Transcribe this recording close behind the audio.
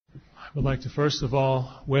would like to first of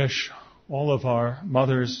all wish all of our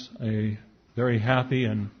mothers a very happy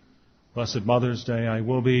and blessed Mother's Day. I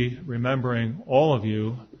will be remembering all of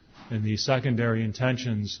you in the secondary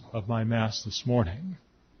intentions of my Mass this morning.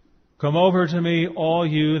 Come over to me, all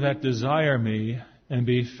you that desire me, and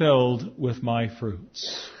be filled with my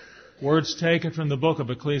fruits. Words taken from the book of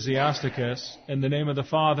Ecclesiasticus, in the name of the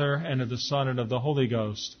Father, and of the Son, and of the Holy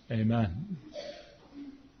Ghost. Amen.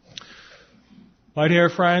 My dear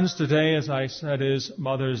friends, today, as I said, is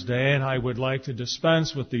Mother's Day, and I would like to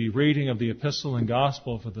dispense with the reading of the Epistle and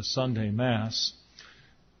Gospel for the Sunday Mass,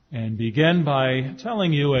 and begin by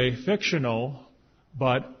telling you a fictional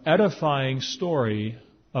but edifying story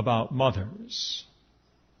about mothers.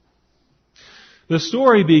 The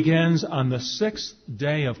story begins on the 6th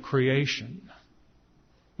day of creation,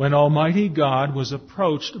 when Almighty God was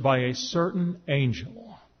approached by a certain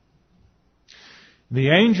angel. The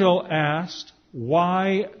angel asked,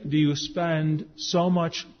 "Why do you spend so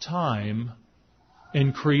much time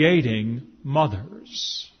in creating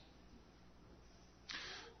mothers?"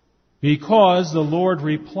 Because, the Lord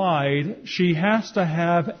replied, "She has to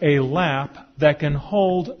have a lap that can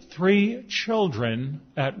hold 3 children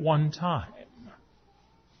at one time.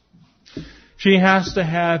 She has to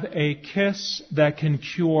have a kiss that can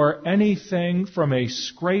cure anything from a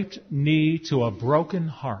scraped knee to a broken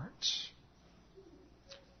heart.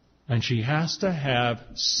 And she has to have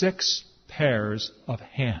 6 pairs of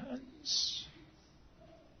hands."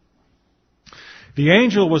 The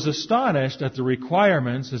angel was astonished at the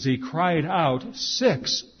requirements as he cried out,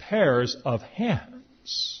 6 pairs of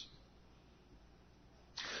hands.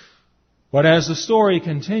 But as the story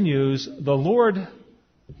continues, the Lord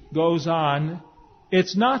goes on,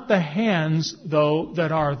 it's not the hands, though,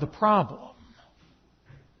 that are the problem.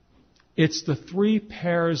 It's the 3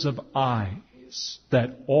 pairs of eyes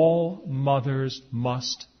that all mothers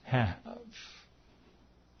must have.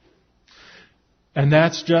 "And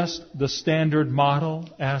that's just the standard model?"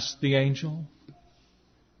 asked the angel.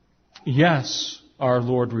 "Yes," our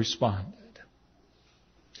Lord responded.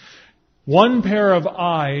 1 pair of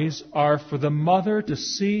eyes are for the mother to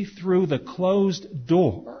see through the closed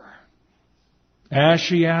door as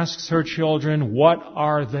she asks her children, what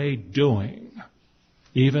are they doing,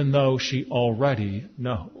 even though she already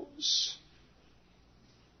knows.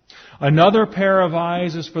 Another pair of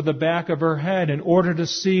eyes is for the back of her head in order to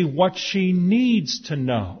see what she needs to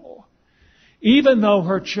know, even though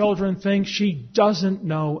her children think she doesn't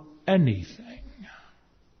know anything.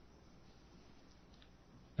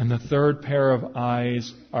 And the 3rd pair of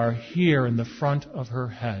eyes are here in the front of her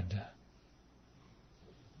head.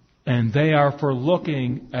 And they are for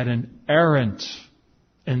looking at an errant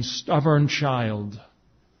and stubborn child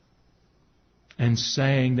and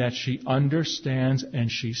saying that she understands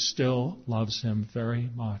and she still loves him very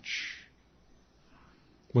much,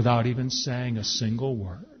 without even saying a single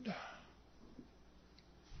word.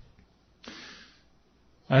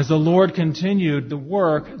 As the Lord continued the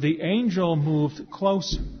work, the angel moved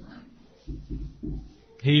closer.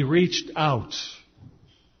 He reached out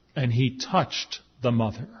and he touched the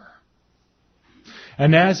mother.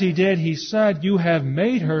 And as he did, he said, "You have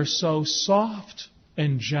made her so soft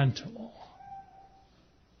and gentle."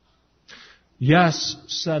 "Yes,"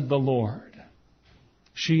 said the Lord,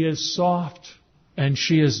 "she is soft and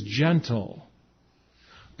she is gentle,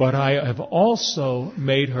 but I have also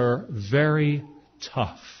made her very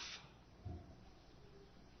tough.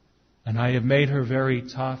 And I have made her very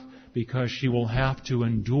tough because she will have to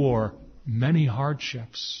endure many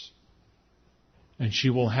hardships, and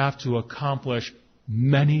she will have to accomplish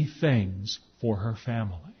many things for her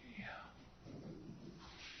family."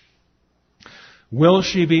 "Will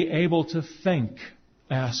she be able to think?"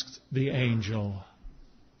 asked the angel.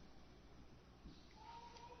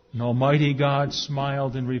 And Almighty God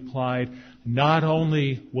smiled and replied, "Not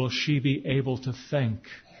only will she be able to think,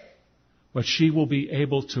 but she will be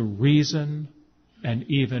able to reason and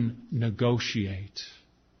even negotiate."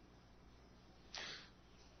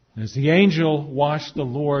 As the angel watched the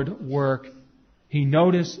Lord work, he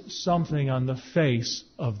noticed something on the face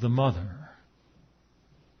of the mother.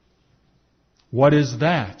 "What is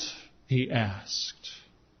that?" he asked.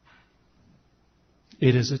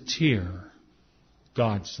 "It is a tear,"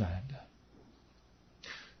 God said.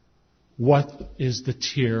 "What is the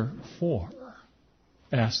tear for?"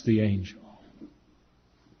 asked the angel.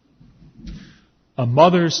 "A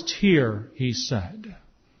mother's tear," he said,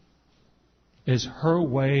 "is her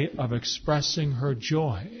way of expressing her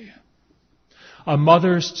joy. A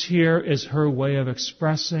mother's tear is her way of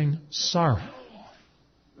expressing sorrow.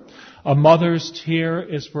 A mother's tear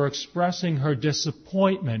is for expressing her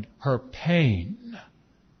disappointment, her pain.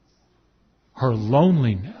 her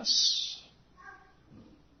loneliness,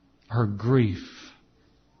 her grief.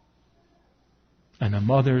 And a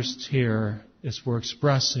mother's tear is for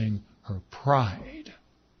expressing her pride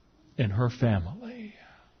in her family.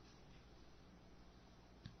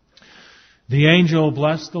 The angel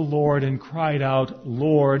blessed the Lord and cried out,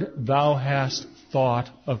 Lord, thou hast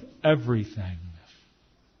thought of everything.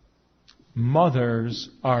 Mothers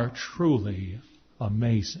are truly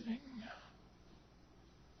amazing.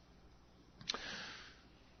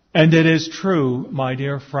 And it is true, my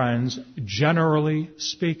dear friends, generally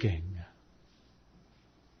speaking,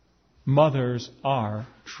 mothers are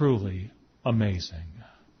truly amazing.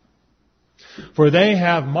 For they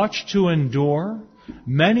have much to endure,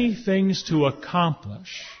 many things to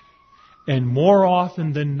accomplish, and more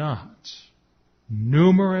often than not,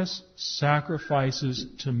 numerous sacrifices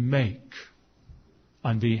to make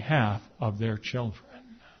on behalf of their children.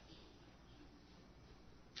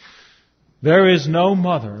 There is no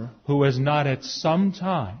mother who has not at some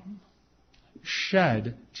time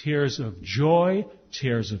shed tears of joy,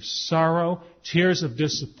 tears of sorrow, tears of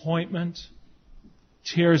disappointment,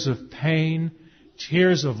 tears of pain,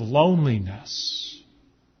 tears of loneliness,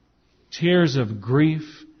 tears of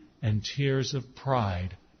grief, and tears of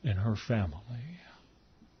pride in her family.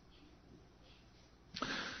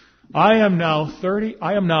 I am now 50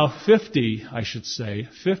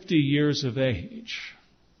 years of age.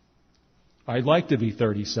 I'd like to be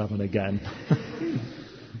 37 again.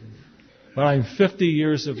 But I'm 50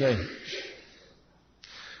 years of age.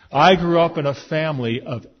 I grew up in a family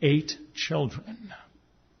of 8 children.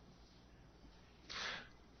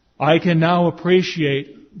 I can now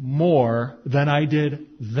appreciate more than I did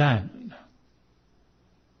then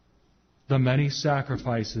the many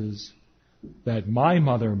sacrifices that my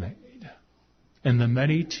mother made and the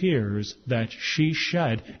many tears that she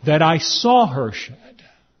shed, that I saw her shed.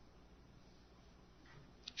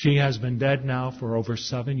 She has been dead now for over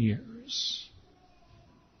 7 years.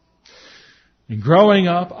 And growing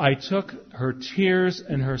up, I took her tears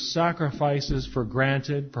and her sacrifices for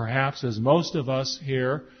granted, perhaps as most of us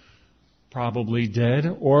here probably did,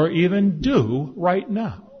 or even do right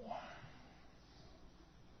now.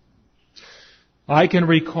 I can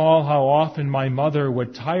recall how often my mother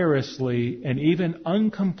would tirelessly and even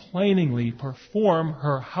uncomplainingly perform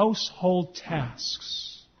her household tasks.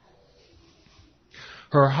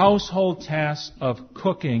 Her household tasks of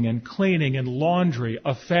cooking and cleaning and laundry,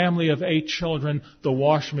 a family of 8 children, the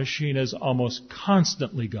washing machine is almost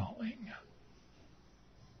constantly going.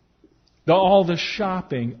 All the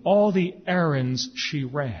shopping, all the errands she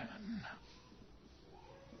ran.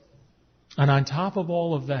 And on top of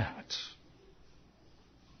all of that,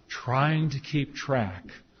 trying to keep track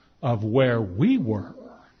of where we were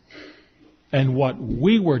and what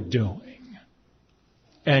we were doing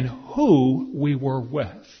and who we were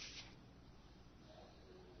with.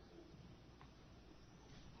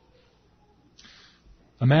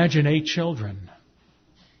 Imagine 8 children,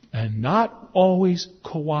 and not always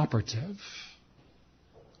cooperative,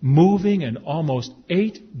 moving in almost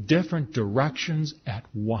 8 different directions at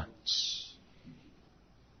once.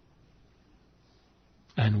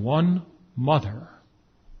 And one mother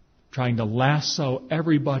trying to lasso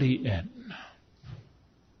everybody in.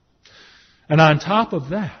 And on top of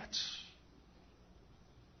that,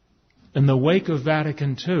 in the wake of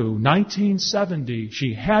Vatican II, 1970,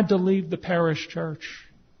 she had to leave the parish church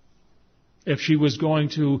if she was going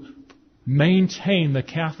to maintain the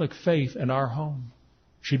Catholic faith in our home.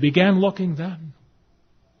 She began looking then.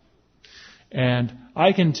 And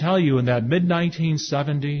I can tell you in that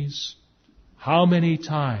mid-1970s, how many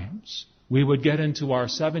times we would get into our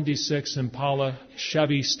 76 Impala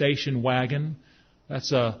Chevy station wagon.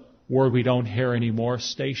 That's a word we don't hear anymore,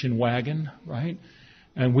 station wagon, right?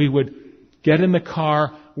 And we would get in the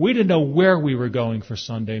car. We didn't know where we were going for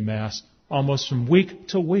Sunday Mass, almost from week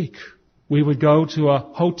to week. We would go to a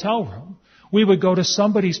hotel room. We would go to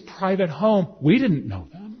somebody's private home. We didn't know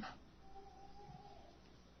them.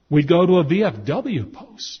 We'd go to a VFW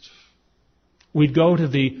post. We'd go to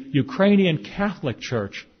the Ukrainian Catholic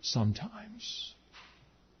Church sometimes.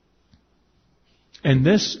 And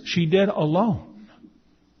this she did alone.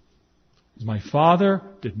 My father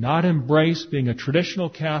did not embrace being a traditional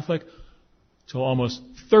Catholic till almost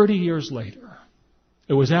 30 years later.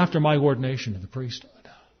 It was after my ordination to the priesthood.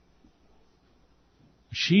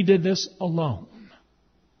 She did this alone.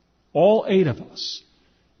 All 8 of us.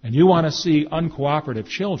 And you want to see uncooperative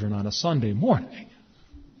children on a Sunday morning.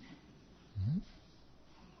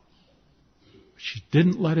 She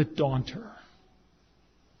didn't let it daunt her.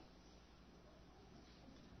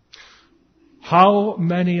 How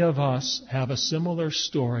many of us have a similar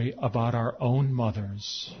story about our own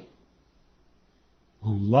mothers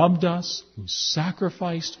who loved us, who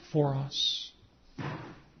sacrificed for us,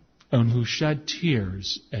 and who shed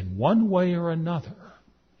tears in one way or another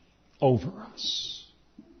over us?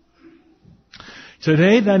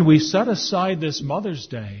 Today, then, we set aside this Mother's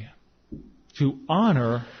Day to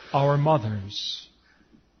honor our mothers.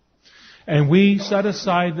 And we set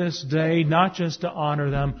aside this day not just to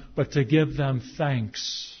honor them, but to give them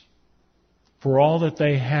thanks for all that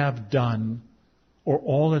they have done or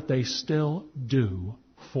all that they still do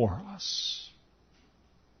for us.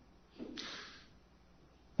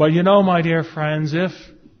 But you know, my dear friends, if,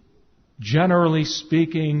 generally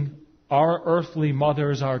speaking, our earthly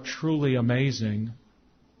mothers are truly amazing,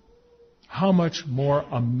 how much more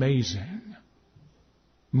amazing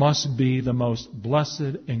must be the most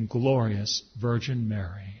blessed and glorious Virgin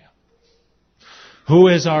Mary, who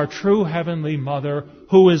is our true heavenly mother,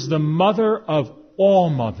 who is the mother of all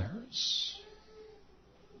mothers.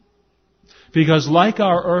 Because like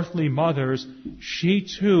our earthly mothers, she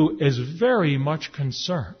too is very much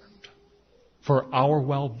concerned for our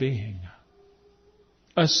well-being,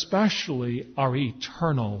 especially our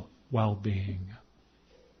eternal well-being.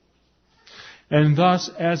 And thus,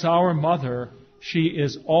 as our mother, she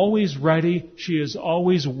is always ready, she is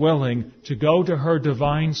always willing to go to her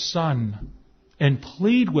divine Son and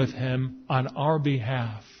plead with Him on our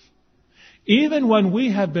behalf. Even when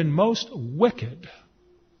we have been most wicked,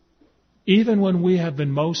 even when we have been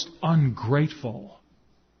most ungrateful,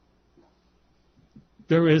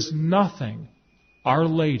 there is nothing Our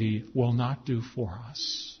Lady will not do for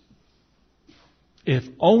us, if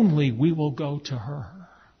only we will go to her.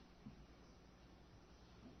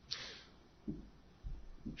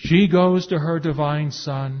 She goes to her divine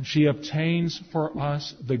Son. She obtains for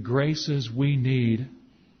us the graces we need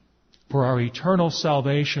for our eternal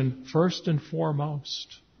salvation first and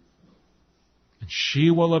foremost. And she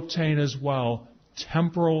will obtain as well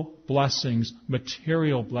temporal blessings,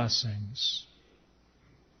 material blessings.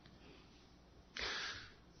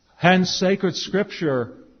 Hence, sacred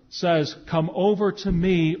Scripture says, "Come over to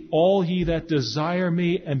me, all ye that desire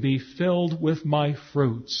me, and be filled with my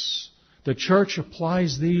fruits." The Church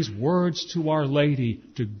applies these words to Our Lady,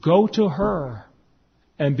 to go to her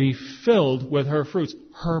and be filled with her fruits,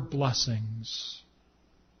 her blessings.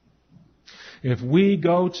 If we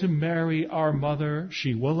go to Mary, our mother,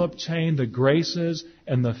 she will obtain the graces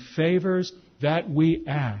and the favors that we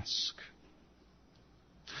ask.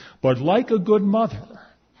 But like a good mother,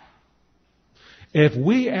 if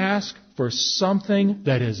we ask for something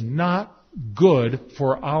that is not good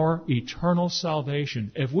for our eternal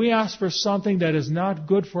salvation, if we ask for something that is not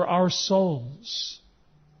good for our souls,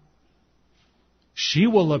 she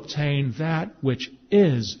will obtain that which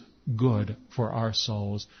is good for our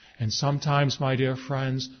souls. And sometimes, my dear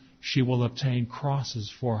friends, she will obtain crosses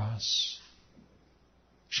for us.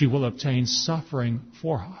 She will obtain suffering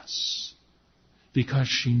for us, because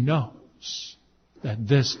she knows that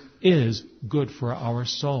this is good for our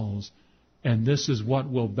souls, and this is what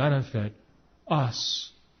will benefit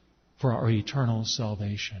us for our eternal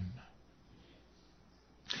salvation.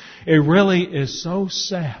 It really is so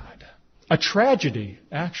sad. A tragedy,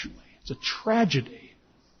 actually. It's a tragedy.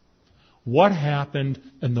 What happened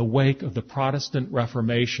in the wake of the Protestant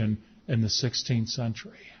Reformation in the 16th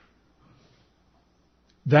century?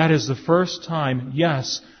 That is the first time,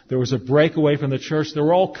 yes, there was a breakaway from the church. There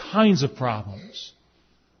were all kinds of problems.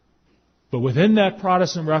 But within that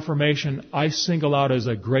Protestant Reformation, I single out as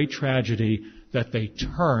a great tragedy that they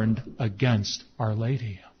turned against Our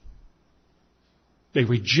Lady. They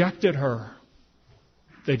rejected her.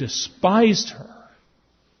 They despised her.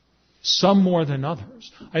 Some more than others.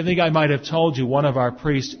 I think I might have told you one of our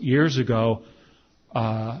priests years ago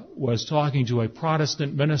was talking to a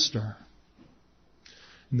Protestant minister.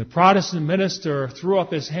 And the Protestant minister threw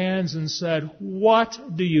up his hands and said, "What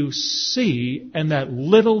do you see in that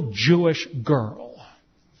little Jewish girl?"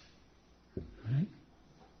 Right?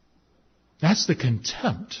 That's the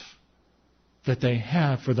contempt that they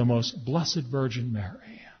have for the most blessed Virgin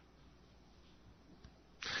Mary.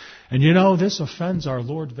 And you know, this offends our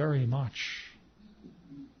Lord very much.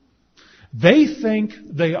 They think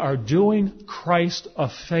they are doing Christ a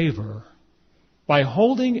favor by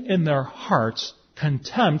holding in their hearts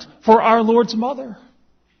contempt for our Lord's mother.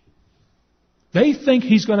 They think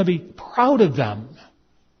He's going to be proud of them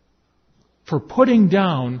for putting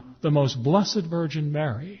down the most blessed Virgin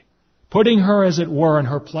Mary, putting her, as it were, in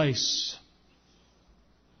her place.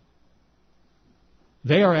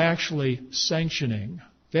 They are actually sanctioning,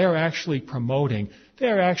 they are actually promoting, they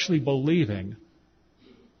are actually believing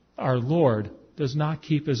our Lord does not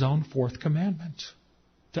keep his own fourth commandment,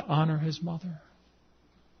 to honor his mother.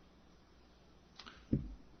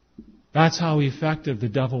 That's how effective the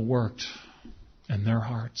devil worked in their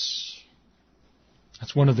hearts.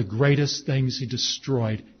 That's one of the greatest things he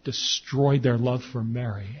destroyed their love for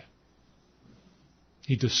Mary.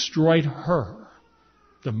 He destroyed her,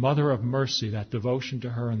 the mother of mercy, that devotion to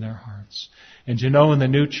her in their hearts. And in the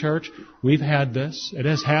new church, we've had this. It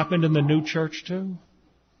has happened in the new church too.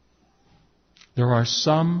 There are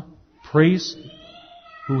some priests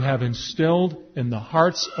who have instilled in the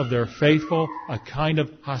hearts of their faithful a kind of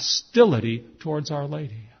hostility towards Our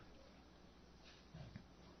Lady.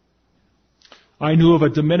 I knew of a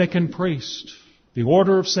Dominican priest, the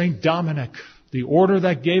Order of St. Dominic, the order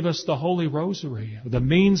that gave us the Holy Rosary, the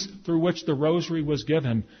means through which the Rosary was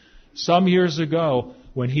given. Some years ago,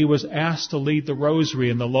 when he was asked to lead the Rosary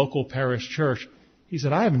in the local parish church, he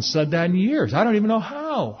said, I haven't said that in years. I don't even know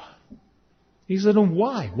how. He said, and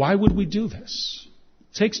why? Why would we do this?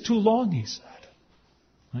 It takes too long, he said.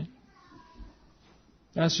 Right?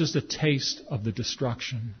 That's just a taste of the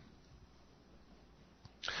destruction.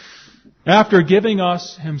 After giving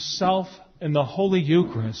us Himself in the Holy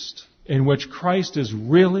Eucharist, in which Christ is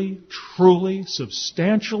really, truly,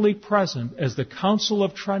 substantially present, as the Council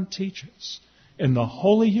of Trent teaches, in the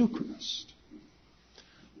Holy Eucharist,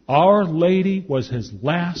 Our Lady was His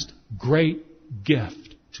last great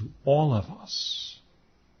gift to all of us.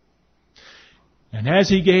 And as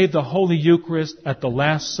He gave the Holy Eucharist at the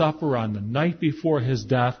Last Supper on the night before His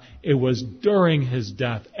death, it was during His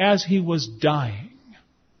death, as He was dying,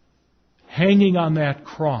 hanging on that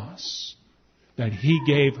cross, that He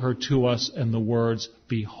gave her to us in the words,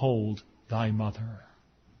 Behold thy mother.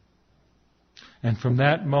 And from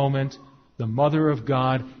that moment, the Mother of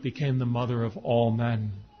God became the mother of all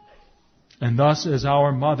men. And thus, as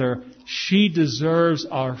our mother, she deserves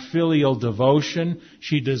our filial devotion,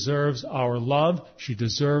 she deserves our love, she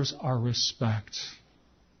deserves our respect.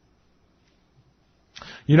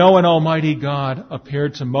 When Almighty God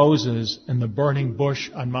appeared to Moses in the burning bush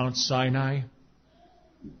on Mount Sinai,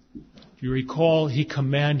 if you recall, He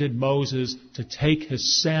commanded Moses to take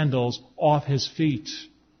his sandals off his feet,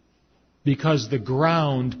 because the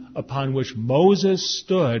ground upon which Moses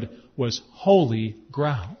stood was holy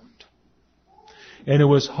ground. And it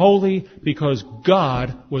was holy because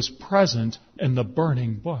God was present in the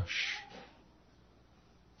burning bush.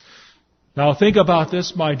 Now think about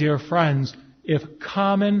this, my dear friends. If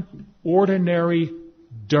common, ordinary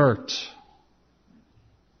dirt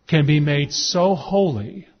can be made so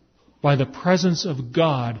holy by the presence of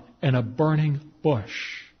God in a burning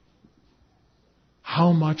bush,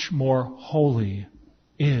 how much more holy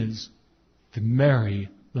is Mary,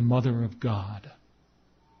 the Mother of God?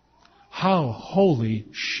 How holy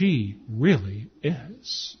she really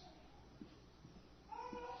is.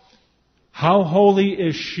 How holy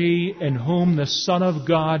is she in whom the Son of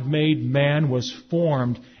God made man was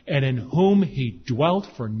formed, and in whom He dwelt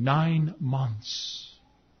for 9 months.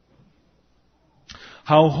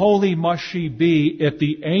 How holy must she be if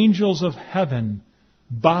the angels of heaven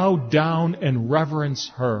bow down and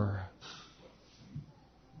reverence her.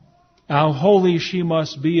 How holy she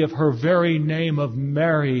must be if her very name of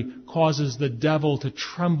Mary causes the devil to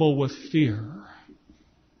tremble with fear.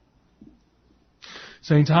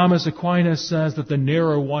 St. Thomas Aquinas says that the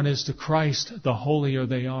nearer one is to Christ, the holier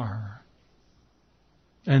they are.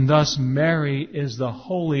 And thus Mary is the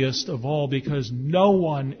holiest of all, because no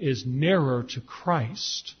one is nearer to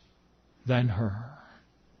Christ than her.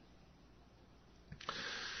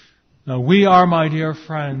 Now we are, my dear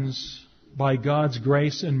friends, by God's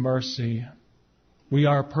grace and mercy, we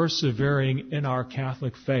are persevering in our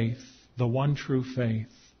Catholic faith, the one true faith.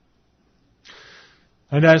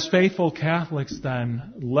 And as faithful Catholics,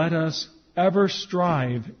 then, let us ever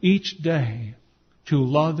strive each day to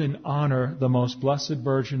love and honor the Most Blessed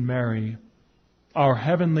Virgin Mary, our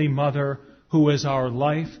Heavenly Mother, who is our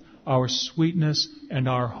life, our sweetness, and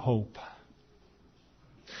our hope.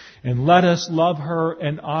 And let us love her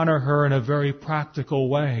and honor her in a very practical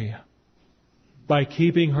way, by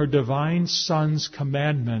keeping her divine Son's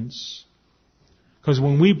commandments. Because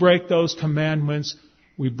when we break those commandments,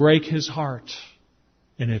 we break His heart.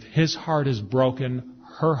 And if His heart is broken,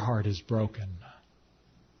 her heart is broken.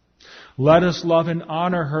 Let us love and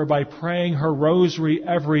honor her by praying her rosary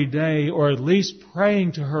every day, or at least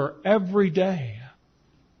praying to her every day.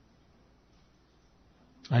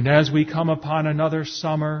 And as we come upon another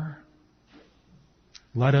summer,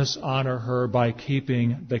 let us honor her by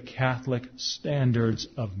keeping the Catholic standards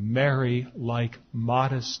of Mary-like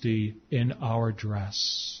modesty in our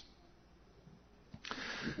dress.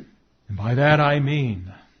 And by that I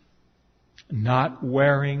mean not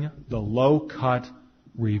wearing the low-cut,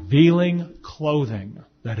 revealing clothing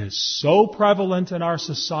that is so prevalent in our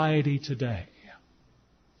society today.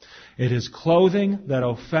 It is clothing that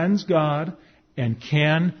offends God and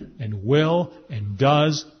can and will and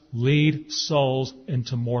does lead souls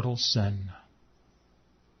into mortal sin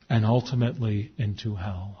and ultimately into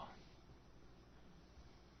hell.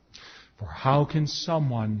 For how can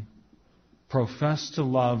someone profess to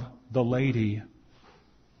love the lady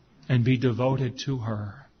and be devoted to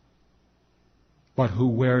her, but who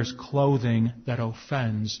wears clothing that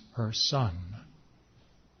offends her son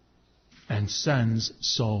and sends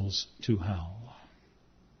souls to hell?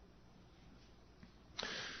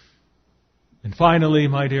 And finally,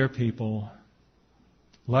 my dear people,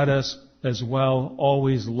 let us as well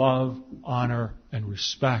always love, honor, and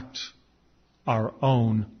respect our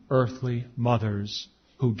own earthly mothers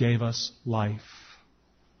who gave us life.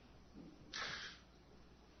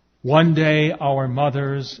 One day our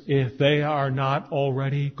mothers, if they are not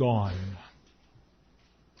already gone,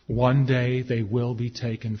 one day they will be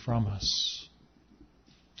taken from us.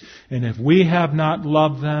 And if we have not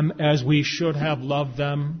loved them as we should have loved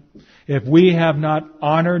them, if we have not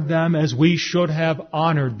honored them as we should have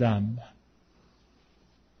honored them,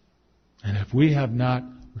 and if we have not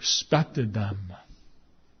respected them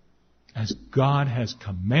as God has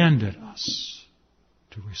commanded us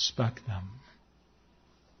to respect them,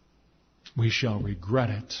 we shall regret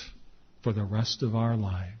it for the rest of our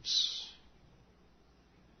lives.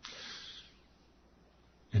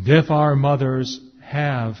 And if our mothers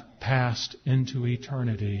have passed into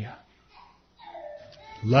eternity,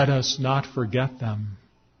 let us not forget them,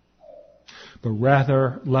 but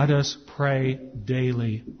rather let us pray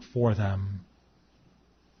daily for them.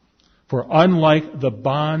 For unlike the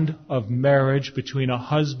bond of marriage between a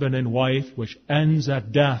husband and wife, which ends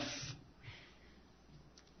at death,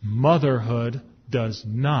 motherhood does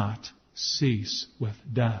not cease with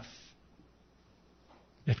death.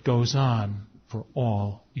 It goes on for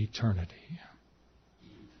all eternity.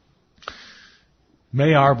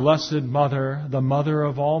 May our Blessed Mother, the Mother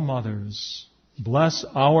of all mothers, bless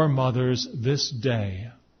our mothers this day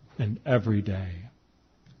and every day.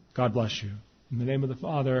 God bless you. In the name of the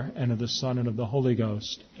Father, and of the Son, and of the Holy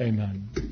Ghost. Amen.